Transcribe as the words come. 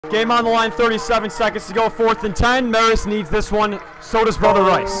Game on the line, 37 seconds to go, 4th and 10. Maris needs this one, so does Brother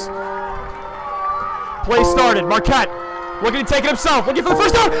Rice. Play started, Marquette looking to take it himself, looking for the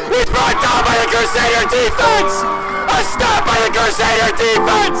first down. He's brought down by the Crusader defense! A stop by the Crusader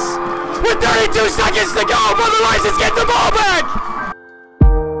defense! With 32 seconds to go, Brother Rice is getting the ball back!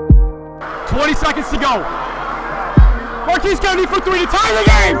 20 seconds to go. Marquis got a need for 3 to tie the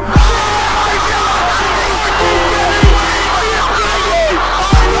game!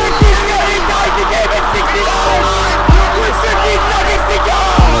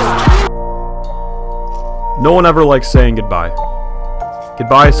 No one ever likes saying goodbye.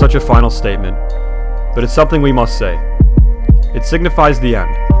 Goodbye is such a final statement, but it's something we must say. It signifies the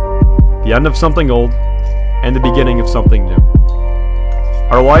end of something old, and the beginning of something new.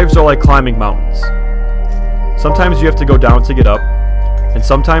 Our lives are like climbing mountains. Sometimes you have to go down to get up, and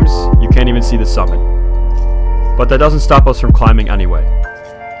sometimes you can't even see the summit. But that doesn't stop us from climbing anyway.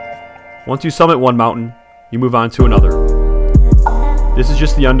 Once you summit one mountain, you move on to another. This is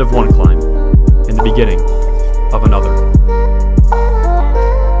just the end of one climb, and the beginning of another.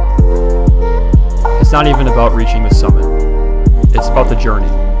 It's not even about reaching the summit. It's about the journey.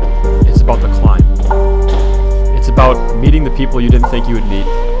 It's about the climb. It's about meeting the people you didn't think you would meet,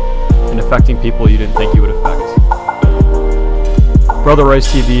 and affecting people you didn't think you would affect. Brother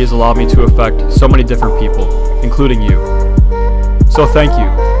Rice TV has allowed me to affect so many different people, including you. So thank you.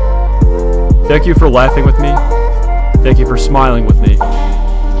 Thank you for laughing with me. Thank you for smiling with me.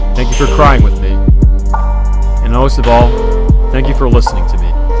 Thank you for crying with me. And most of all, thank you for listening to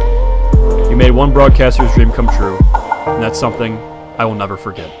me. You made one broadcaster's dream come true, and that's something I will never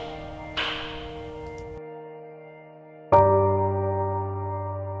forget.